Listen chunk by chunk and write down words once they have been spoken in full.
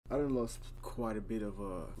I done lost quite a bit of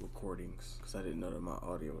recordings because I didn't know that my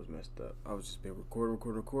audio was messed up. I was just been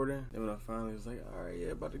recording. Then when I finally was like, all right, yeah,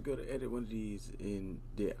 about to go to edit one of these, and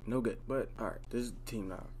yeah, no good. But all right, this is the team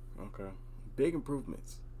now. Okay, big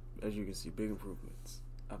improvements, as you can see, big improvements.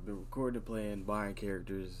 I've been recording, playing, buying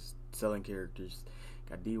characters, selling characters.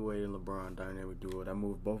 Got D-Wade and LeBron dynamic duo. I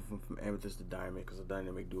moved both of them from Amethyst to Diamond because the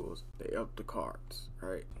dynamic duos, they up the cards. All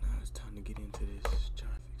right, now it's time to get into this.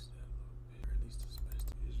 Trying to fix that a little bit, or at least as best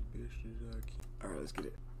as I can. All right, let's get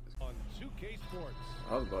it. On 2K Sports.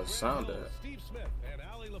 I was about to sound that. Steve Smith and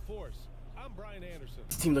Ali LaForce. I'm Brian Anderson.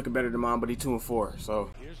 This team looking better than mine, but he 2-4.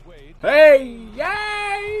 So, Here's Wade. hey,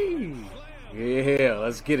 yay! Yeah,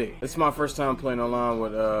 let's get it. This is my first time playing online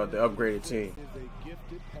with the upgraded team.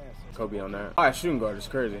 Kobe on that. All right, shooting guard is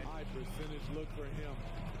crazy.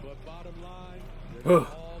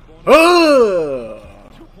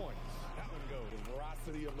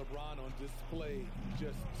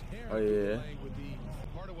 Oh yeah.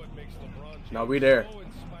 Now we there.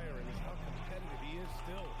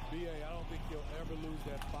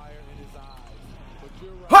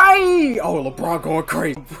 Hey! Oh, LeBron going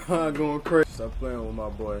crazy. LeBron going crazy. Stop playing with my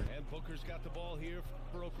boy. And Booker's got the ball here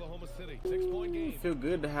for Oklahoma City. 6-point game. Feel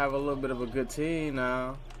good to have a little bit of a good team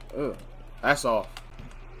now. Ugh. That's off.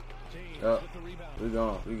 Yup. We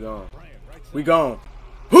gone. We gone.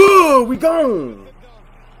 We gone.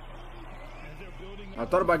 I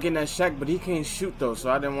thought about getting that Shaq, but he can't shoot though, so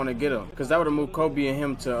I didn't want to get him. Because that would have moved Kobe and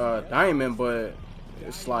him to Diamond, but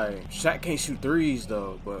it's like Shaq can't shoot threes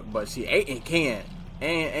though. But see, Ayton can.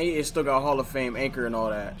 And Ayton still got Hall of Fame anchor and all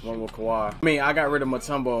that. One with Kawhi. I mean, I got rid of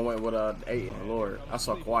Mutombo and went with Ayton. Lord, I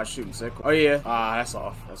saw Kawhi shooting sick. Oh yeah. That's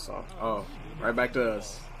off. That's off. Oh, right back to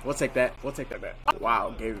us. We'll take that. We'll take that back.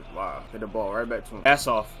 Wow, wow. Hit the ball right back to him. That's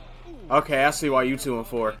off. Okay, I see why you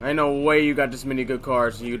 2-4. Ain't no way you got this many good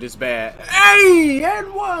cards and you this bad. Hey,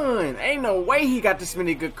 and one. Ain't no way he got this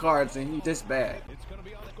many good cards and he this bad. It's going to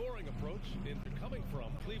be on the scoring approach coming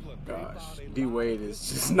from Cleveland. Gosh, D-Wade is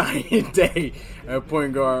just night and day at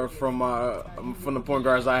point guard from the point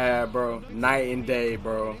guards I had, bro. Night and day,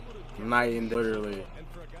 bro. Night and day, literally. And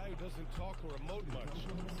for a guy who doesn't talk or emote much,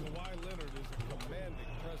 Kawhi Leonard is a commanding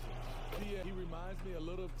presence. He reminds me a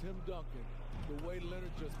little of Tim Duncan. The way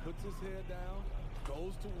Leonard just puts his head down,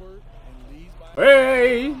 goes to work, and leads by.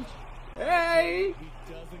 Hey! Hey! He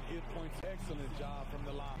doesn't get points. Excellent job from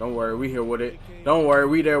the line. Don't worry, we here with it. Don't worry,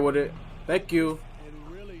 we there with it. Thank you.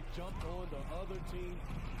 And really jumped on the other team.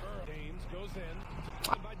 James goes in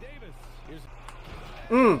by Davis. Here's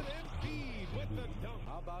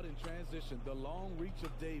How about in transition? The long reach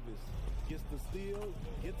of Davis gets the steal,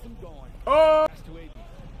 gets him going. Oh! Pass to Aiden.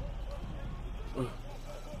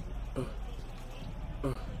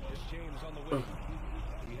 Here's James on the wing.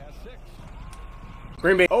 He has 6.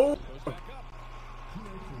 Green Bay. Oh! Goes back up.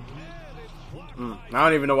 And it's blocked by I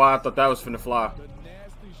don't even know why I thought that was finna fly. The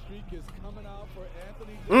nasty streak is coming out for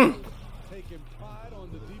Anthony Davis, taking pride on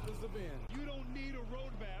the defensive end. You don't need a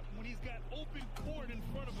roadmap when he's got open court in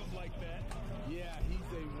front of him like that. Yeah, he's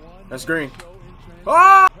a one. That's green. Show in transition.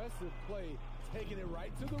 Ah! Impressive play, taking it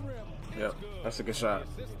right to the rim. Yep, that's a good shot.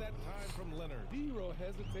 Assist that time from Leonard. Zero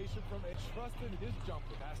hesitation from a trusting his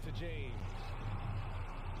jumper. Pass to James.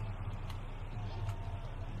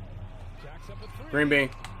 Jacks up a 3. Green bean.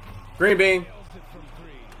 Green bean. Nails it from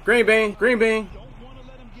 3. Green bean. Green bean. Don't want to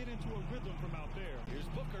let him get into a rhythm from out there. Here's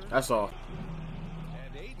Booker. That's all.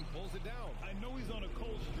 And Aiden pulls it down. I know he's on a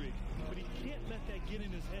cold streak, but he can't let that get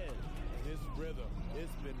in his head. His rhythm,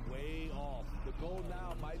 it's been way off. The goal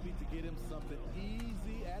now might be to get him something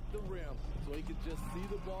easy at the rim so he can just see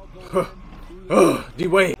the ball go in.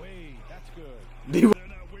 D-Wade. Wade, that's good. D-Wade. They're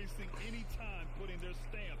not wasting any time putting their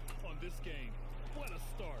stamp on this game. What a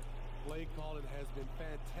start. Play calling has been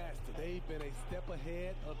fantastic. They've been a step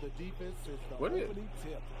ahead of the defense since the What is- opening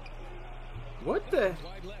tip. What the?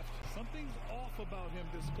 Wide left. Something's off about him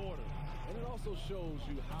this quarter. And it also shows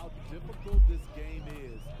you how difficult this game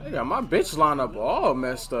is. They got my bitch lineup all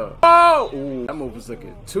messed up. Oh! Ooh, that move was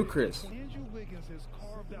looking too crisp. Andrew Wiggins has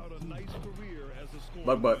carved out a nice career as a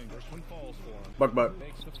scorer. Buck. First one falls for him. Buck.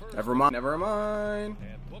 Makes the first. Never mind. Never mind.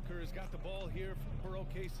 And Booker has got the ball here for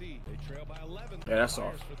OKC. They trail by 11. Yeah, that's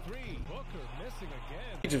Fires off. for 3. Booker missing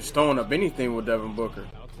again. He just throwing up anything with Devin Booker.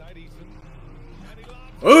 Outside Eason. And he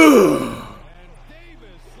lobs it. Ugh! And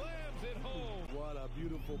Davis slams it home. What a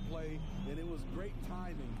beautiful play, and it was great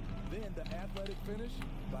timing. Then the athletic finish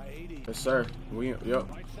by 80. Yes, sir. Yep.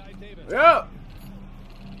 Right side Davis. Yep.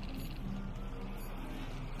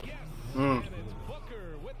 Yes. Mm. And it's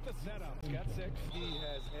Booker with the setup. He's got 6. He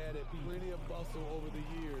has added plenty of muscle over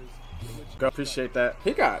the years. Which Appreciate that.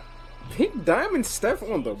 He got Pink Diamond Steph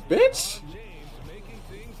on the bench. James making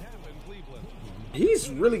things happen. He's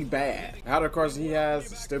really bad. How the cards he has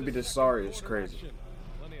to still be the sorry is crazy.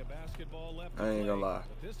 I ain't gonna lie.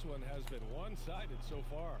 This one has been one-sided so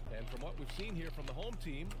far. And from what we've seen here from the home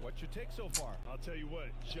team, what's your take so far? I'll tell you what,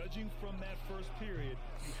 judging from that first period,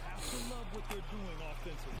 you have to love what they're doing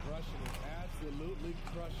offensively. Crushing it, absolutely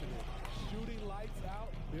crushing it. Shooting lights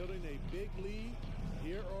out, building a big lead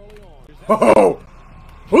here early on. Oh!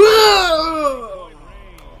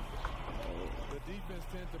 The defense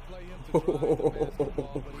tends to play him to drive the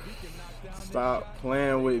basketball, but if he can knock down Stop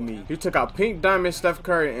playing with me. He took out Pink Diamond Steph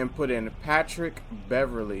Curry and put in Patrick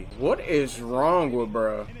Beverly. What is wrong with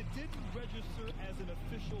bro? And it didn't register as an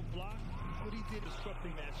official block, but he did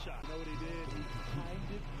disrupting that shot. You know what he did? He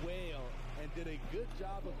timed it well and did a good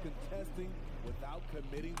job of contesting without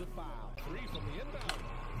committing the foul. Three from the inbound.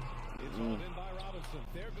 It's hauled in by Robinson.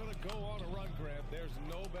 They're going to go on a run, Grant. There's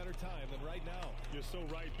no better time than right now. You're so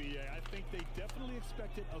right, B.A. I think they definitely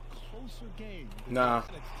expected a closer game. Nah.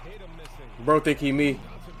 And it's Tatum missing. Bro think he me.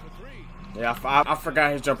 Johnson for three. Yeah, I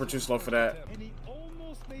forgot his jumper too slow for that. And he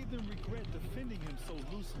almost made them regret defending him so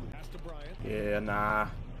loosely. Pass to Bryant. Yeah, nah.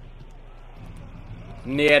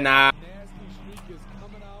 Yeah, nah. Nasty streak is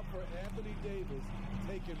coming out for Anthony Davis,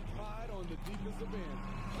 taking pride on the defensive end.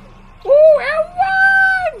 Ooh, and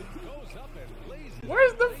one! Goes up and lays it.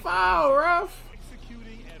 Where's the foul, Ruff?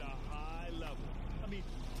 Executing at a high level. I mean,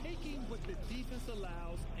 taking what the defense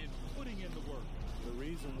allows and putting in the work. The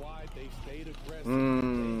reason why they stayed aggressive, they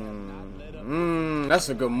have not let up. That's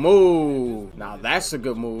a good move. Now that's a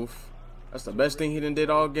good move. That's the best thing he done did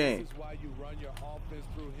all game. This is why you run your offense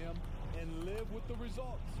through him and live with the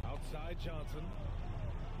results. Outside Johnson.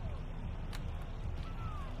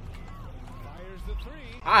 Fires the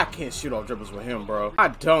three. I can't shoot off dribbles with him, bro. I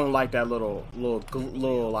don't like that little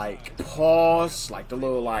like pause, like the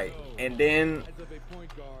little like, and then As of a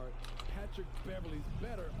point guard, Patrick Beverly's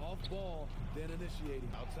better off ball than initiating.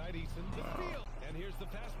 Outside Eason. The steal. And here's the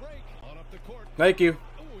fast break. On up the court. thank you.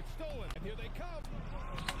 Oh, it's stolen. And here they come.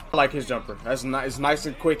 I like his jumper. That's it's nice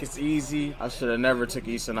and quick. It's easy. I should have never took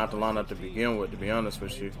Easton out the lineup to begin with, to be honest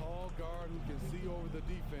with you. Tall guard who can see over the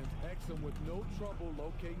defense, Exum with no trouble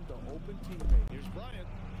locating the open teammate. Here's Bryant.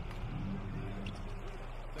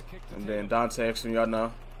 The kick to And Tatum. then Dante Exum, y'all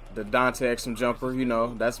know. The Dante Exum jumper, you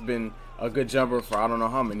know, that's been a good jumper for I don't know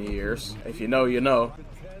how many years. If you know, you know.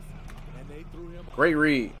 Contest, and they threw him. Great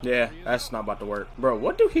read. Yeah, that's not about to work. Bro,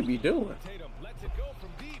 what do he be doing? Tatum lets it go from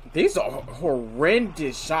deep. These are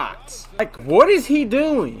horrendous shots. Like, what is he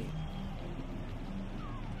doing?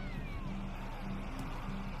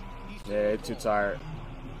 Yeah, too tired.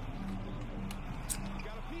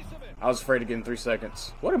 Got a piece of it. I was afraid of getting 3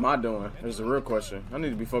 seconds. What am I doing? Is the real question. I need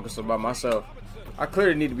to be focused about myself. I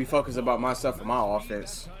clearly need to be focused about myself and my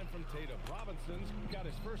offense. Time from Tatum. Robinson's got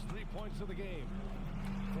his first 3 points of the game.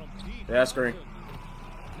 From deep. Yeah, that's great. Knocks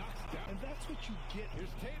down. And that's what you get. Here's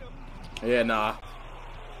Tatum. Yeah, nah.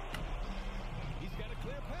 He's got a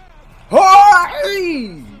clear path.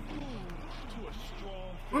 Hey! To a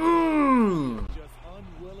strong Mmm. Just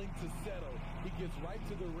unwilling to settle. He gets right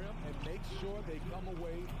to the rim and makes sure they come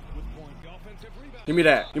away with points. The offensive rebound. Give me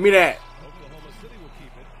that. Give me that. Oklahoma City will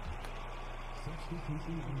keep it.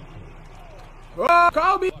 Oh,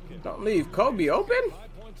 Kobe. Don't leave Kobe open.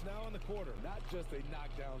 5 points now in the quarter. Not just a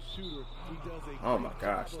knockdown shooter, he does a Oh my great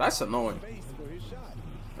gosh, job that's of annoying. space for his shot.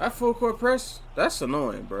 That full court press, that's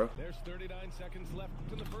annoying, bro. There's 39 seconds left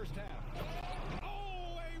in the first half.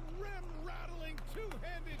 Oh, a rim-rattling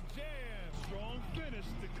two-handed jam. strong finish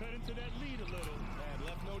to cut into that lead a little. And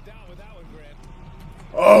left no doubt with that one, Grant.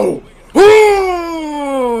 Oh!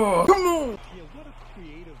 Oh! Come on! Yeah, what a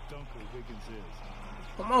creative dunker Wiggins is.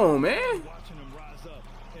 Come on, man. Watching him rise up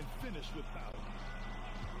and finish with power.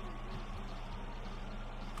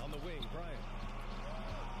 On the wing, Bryant.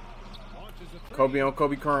 Launches a three. Kobe on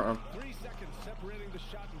Kobe current. 3 seconds separating the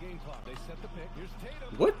shot and game clock. They set the pick. Here's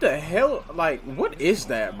Tatum. What the hell? Like, what is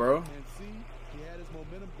that, bro? And see, he had his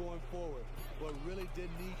momentum going forward, but really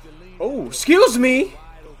didn't need to lean. Oh, excuse me. Wide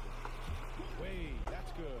open. Wade,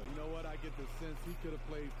 that's good. You know what? I get the sense he could have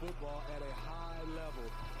played football at a high level.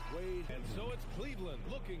 Wade And so it's Cleveland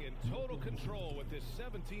looking in total control with this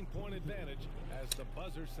 17-point advantage as the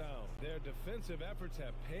buzzer sounds. Their defensive efforts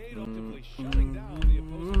have paid off, effectively shutting down the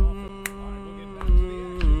opposing offense. All right, we'll get back to the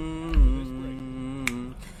action after this break.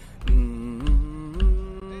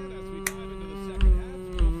 And as we dive into the second half,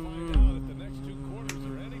 we'll find out if the next 2 quarters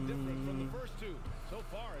are any different from the first 2. So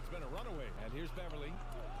far, it's been a runaway. And here's Beverly.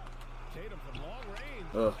 Tatum from long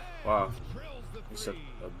range. Wow. Drills the It's a three.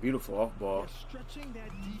 beautiful off ball. Stretching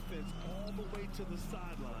that defense all the way to the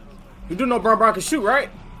sidelines. You do know Brown can shoot, right?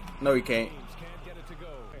 No, he can't. Teams can't get it to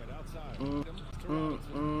go. And outside. To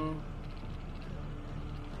Robinson.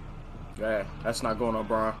 Yeah, that's not going on,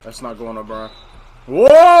 Brian. That's not going on, Brian.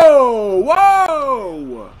 Whoa!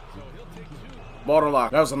 Whoa! Bottom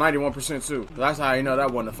line. That was a 91% too. That's how you know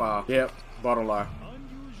that wasn't a foul. Yep. Bottom line.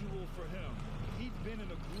 Unusual for him. He'd been in a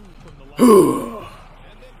groove from the last.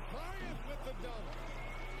 And then Bryant with the dunk.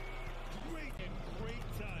 Great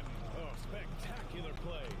timing. Oh, spectacular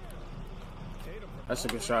play. Tatum from That's a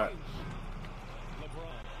good long shot. range.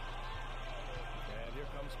 LeBron. And here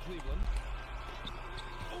comes Cleveland.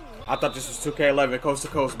 I thought this was 2K11, coast to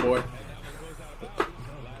coast, boy.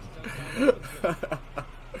 Second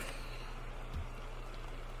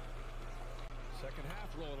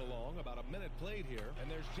half rolling along, about a minute played here, and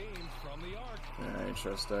there's James from the arc. I ain't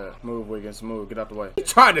trust that. Move, Wiggins, move. Get out the way. He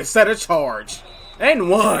tried to set a charge and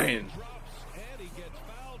won. Drops, and he gets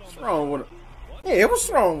fouled on What's the wrong with him? Yeah, what's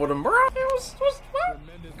wrong with him, bro? What?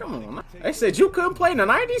 Come on, man. They said you couldn't play in the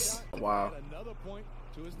 90s? Wow. Another point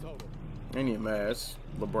to his total. Ain't even mad. It's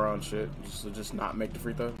LeBron shit. Just not make the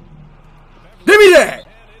free throw. Give me that! and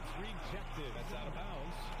it's rejected. That's out of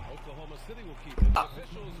bounds. Oklahoma City will keep it.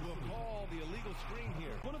 Officials will call the illegal screen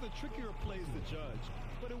here. One of the trickier plays to judge,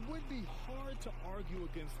 but it would be hard to argue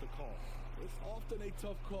against the call. It's often a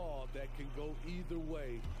tough call that can go either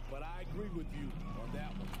way, but I agree with you on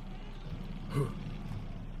that one.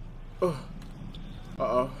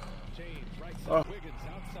 Uh-oh. James, right side. Wiggins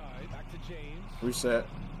outside. Back to James. Reset.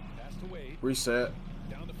 Pass to Wade. Reset.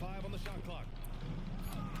 Down to 5 on the shot clock.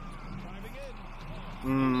 Driving in.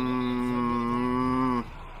 Mmm.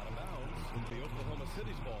 Out of bounds. The Oklahoma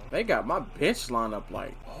City's ball. They got my bench lineup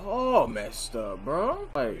like all messed up, bro.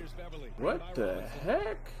 Like, Here's Beverly. what the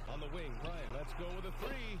heck? On the wing, Bryant. Let's go with a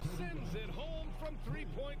 3. Sends it home from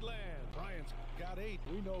 3-point land. Bryant's got 8.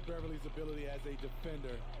 We know Beverly's ability as a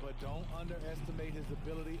defender, but don't underestimate his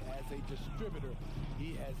ability as a distributor.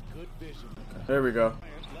 He has good vision. There we go.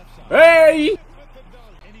 Bryant left side. Hey! With the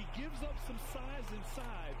dunk. And he gives up some size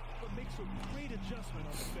inside, but makes a great adjustment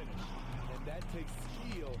on the finish. And that takes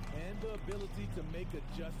skill and the ability to make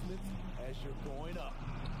adjustments as you're going up.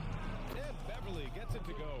 And Beverly gets it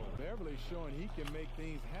to go. Beverly showing he can make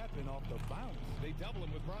things happen off the bounce. They double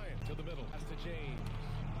him with Bryant to the middle. Pass to James.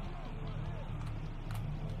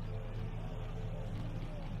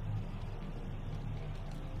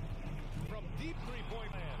 From deep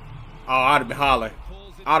 3-point land. Oh, I'd have been hollering.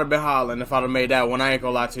 I'd have been hollering if I'd have made that one. I ain't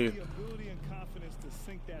gonna lie to you. The ability and confidence to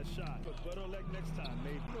sink that shot. But better luck next time,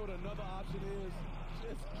 maybe. You know what another option is?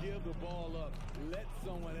 Just give the ball up. Let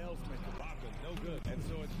someone else make it. Bogdan, no good. And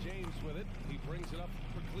so it's James with it. He brings it up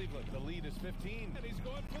for Cleveland. The lead is 15. And he's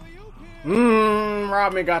going for the oop here.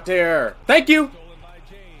 Rodman got there. Thank you. Stolen by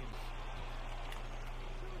James.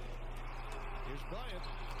 Here's Bryant.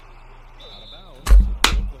 Out of bounds.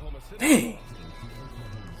 Oklahoma City. Dang.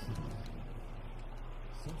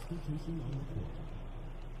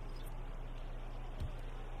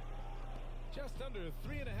 Just under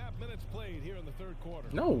 3.5 minutes played here in the third quarter.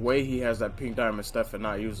 No way he has that pink diamond stuff and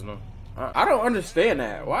not using them. I don't understand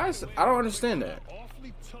that. Why is I don't understand that.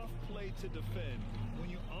 Awfully tough play to defend. When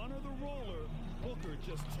you honor the roller, Booker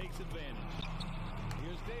just takes advantage.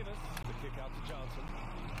 Here's Davis. The kick out to Johnson.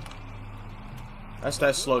 That's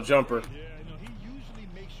that slow jumper. Yeah, no, he usually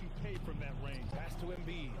makes you pay from that range. Pass to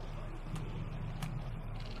Embiid.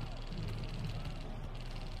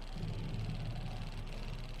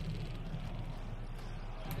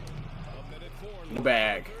 A minute 4. No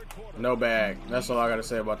bag. No bag. That's all I gotta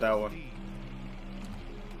say about that one. And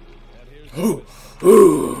here's Ooh. Davis.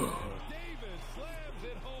 Ooh. Davis slams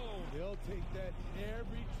it home. They'll take that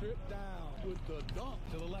every trip down with the dunk.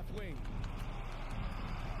 To the left wing.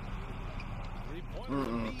 3-pointer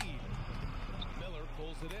Embiid. Miller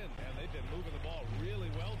pulls it in, and they've been moving the ball really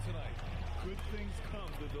well tonight. Good things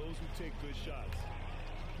come to those who take good shots.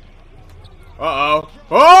 Uh-oh.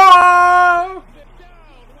 Oh! Sit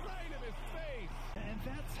down right in his face. And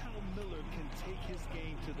that's how Miller can take his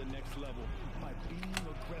game to the next level, by being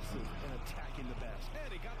aggressive and attacking the basket.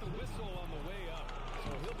 And he got the whistle on the way up. So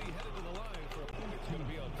he'll be headed to the line for a point. It's going to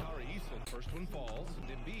be on Tari Eason. First one falls, and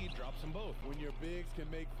Embiid drops them both. When your bigs can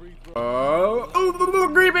make free throws, Oh,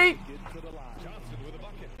 greedy. get to the line. Johnson with a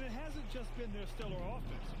bucket. And it hasn't just been their stellar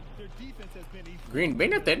offense. Their defense has been equal. Green Bay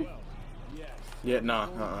nothing. Well. Yes. Yeah, nah.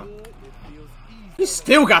 Good. It feels easy. He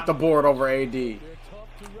still got the board over AD. They're tough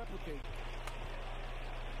to replicate.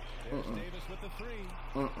 There's Davis with the 3.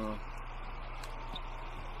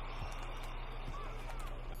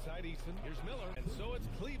 Outside Eason. Here's Miller. And so it's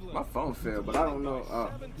Cleveland. My phone fell, but I don't know.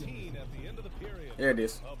 17 at the end of the period. There it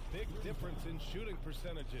is. A big difference in shooting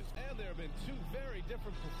percentages. And there have been 2 very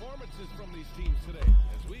different performances from these teams today.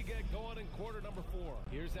 As we get going in quarter number 4.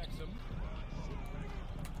 Here's Exum.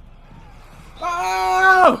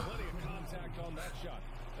 Oh! Plenty of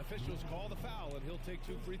he'll take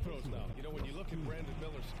 2 free throws now. You know, when you look at Brandon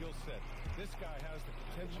Miller's skill set, this guy has the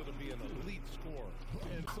potential to be an elite scorer.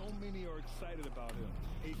 And so many are excited about him.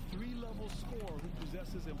 A 3-level scorer who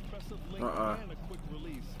possesses impressive length and a quick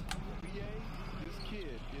release. BA, this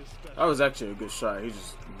kid is special. That was actually a good shot. He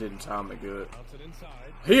just didn't time it good. Bounce it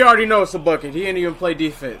inside. He already knows the bucket. He didn't even play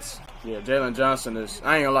defense. Yeah, Jalen Johnson is,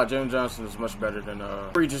 I ain't gonna lie, Jalen Johnson is much better than,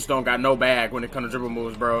 he just don't got no bag when it comes to dribble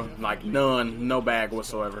moves, bro. Like, none, no bag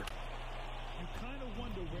whatsoever. You kind of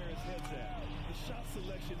wonder where his head's at. The shot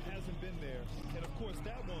selection hasn't been there. And of course,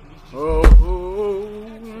 that one was just...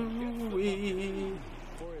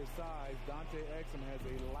 For his size, Dante Exum has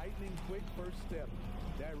a lightning quick first step.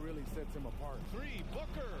 That really sets him apart. 3,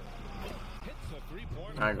 Booker. Hits a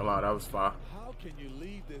 3-pointer. I ain't gonna lie, that was fire. How can you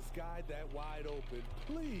leave this guy that wide open?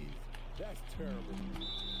 Please. That's terrible.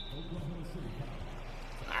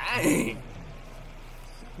 Dang.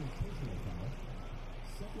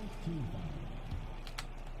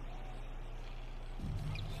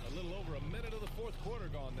 A little over a minute of the 4th quarter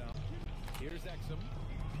gone now. Here's Exum.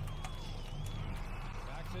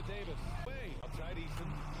 Back to Davis. Way outside Eason.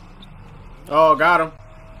 Oh, got him.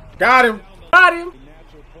 Got him. Got him. The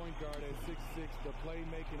natural point guard at 6'6", the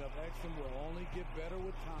playmaking of Exum will only get better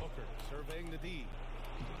with time. Booker surveying the D.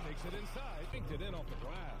 Takes it inside. Pinked it in off the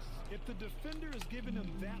glass. If the defender is giving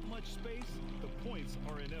him that much space, the points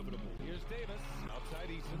are inevitable. Here's Davis. Outside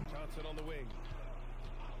Eason. Johnson on the wing.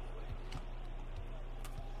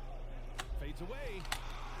 Fades away.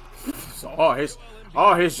 So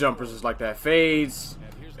all his jumpers is like that. Fades.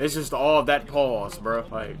 It's just all that pause, bro.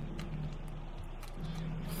 Like,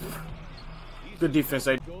 good defense,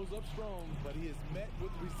 eh? Goes up strong, but he is met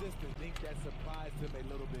with resistance. I think that surprised him a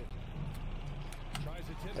little bit.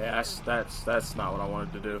 Yeah, that's not what I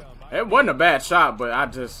wanted to do. It wasn't a bad shot, but I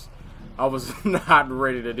was not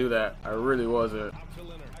ready to do that. I really wasn't. Out to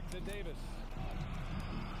Leonard. Back to Davis.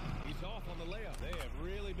 He's off on the layup. They have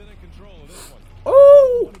really been in control of this one.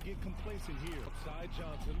 Ooh! Want to get complacent here. Side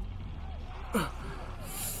Johnson.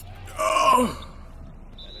 Oh!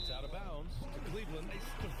 And it's out of bounds to Cleveland. Nice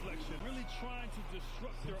deflection. Really trying to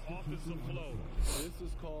disrupt their offensive flow. This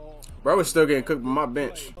is called Bro was still getting cooked by my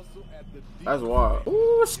bench. hustle at the deep. That's wild.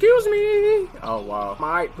 Ooh, excuse me. Oh, wow.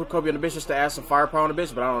 Might put Kobe on the bench just to add some firepower on the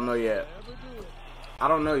bench, but I don't know yet. I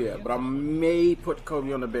don't know yet, but I may put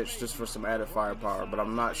Kobe on the bench just for some added firepower, but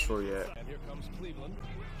I'm not sure yet. And here comes Cleveland.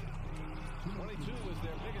 22 is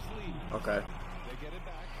their biggest lead. Okay. They get it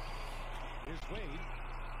back. Here's Wade.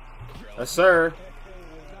 Yes, sir.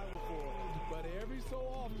 But every so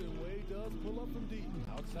often, Wade does pull up from deep.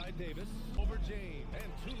 Outside Davis. Over Jane.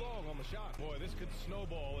 And too long on the shot. Boy, this could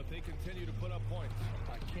snowball if they continue to put up points.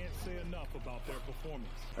 I can't say enough about their performance.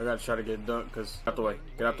 I gotta try to get it done, because out the way.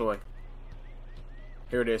 Get out the way.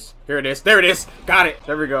 Here it is. Here it is. There it is. Got it.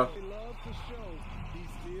 There we go. They love to show he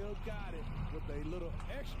still got it with a little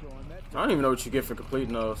extra on that. I don't even know what you get for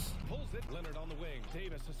completing those. Pulls it. Leonard on the wing.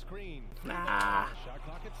 Davis a screen. Nah. Shot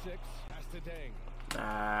clock at 6. Pass to Dang.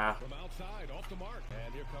 Nah. From outside, off the mark.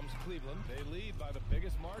 And here comes Cleveland. They lead by the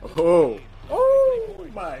biggest margin. Oh. Oh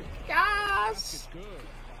my gosh. It's good.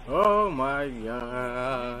 Oh my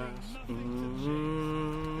gosh.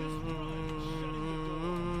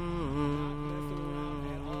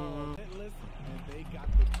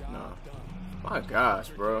 No. My gosh,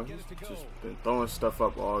 bro. Just been throwing stuff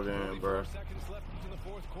up all game, bro.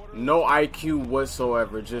 No IQ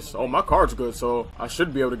whatsoever. Just, oh, my card's good, so I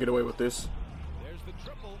should be able to get away with this. There's the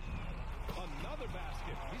triple. Another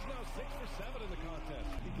basket. He's now 6 for 7 in the contest.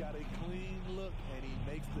 He got a clean look, and he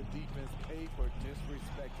makes the defense pay for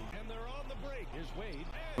disrespecting. And they're on the break. Here's Wade.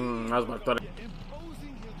 I was about to throw it.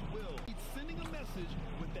 Imposing his will. He's sending a message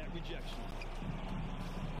with that rejection.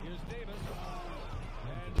 Here's Davis.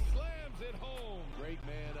 And slams it home. Great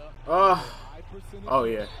man up. High percentage. Oh,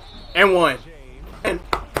 yeah. And one. And And it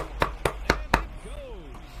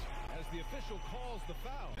goes as the official calls the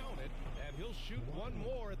foul. Count it, and he'll shoot one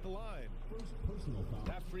more at the line.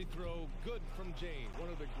 That free throw good from James. One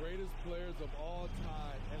of the greatest players of all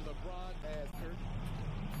time, and LeBron asked her.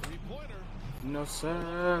 3-pointer. no, sir.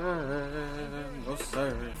 No,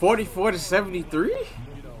 sir. 44 to 73? You know,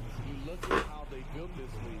 you look at how they built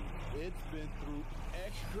this league. It's been through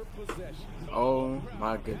extra possessions. Oh,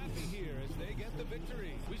 my Happy goodness. here as they get the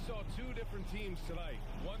victory. We saw 2 different teams tonight.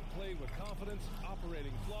 One played with confidence,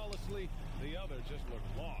 operating flawlessly. The other just looked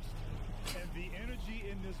lost. And the energy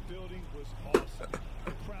in this building was awesome.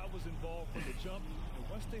 The crowd was involved from the jump, and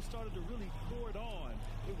once they started to really pour it on,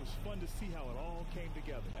 it was fun to see how it all came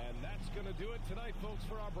together. And that's going to do it tonight, folks,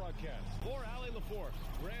 for our broadcast. For Allie LaForce,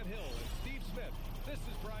 Grant Hill, and Steve Smith, this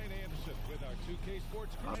is Brian Anderson. with our 2K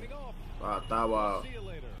Sports signing off. Tawa. See you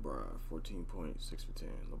later. Bruh, 14 points, 6 for 10.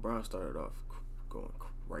 LeBron started off going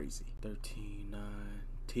crazy. 13-9.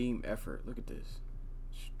 Team effort. Look at this.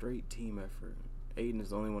 Straight team effort. Aiden is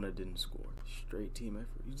the only one that didn't score. Straight team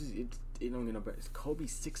effort. It don't get no better. It's Kobe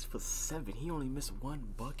 6 for 7. He only missed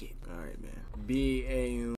 1 bucket. All right, man. BAU.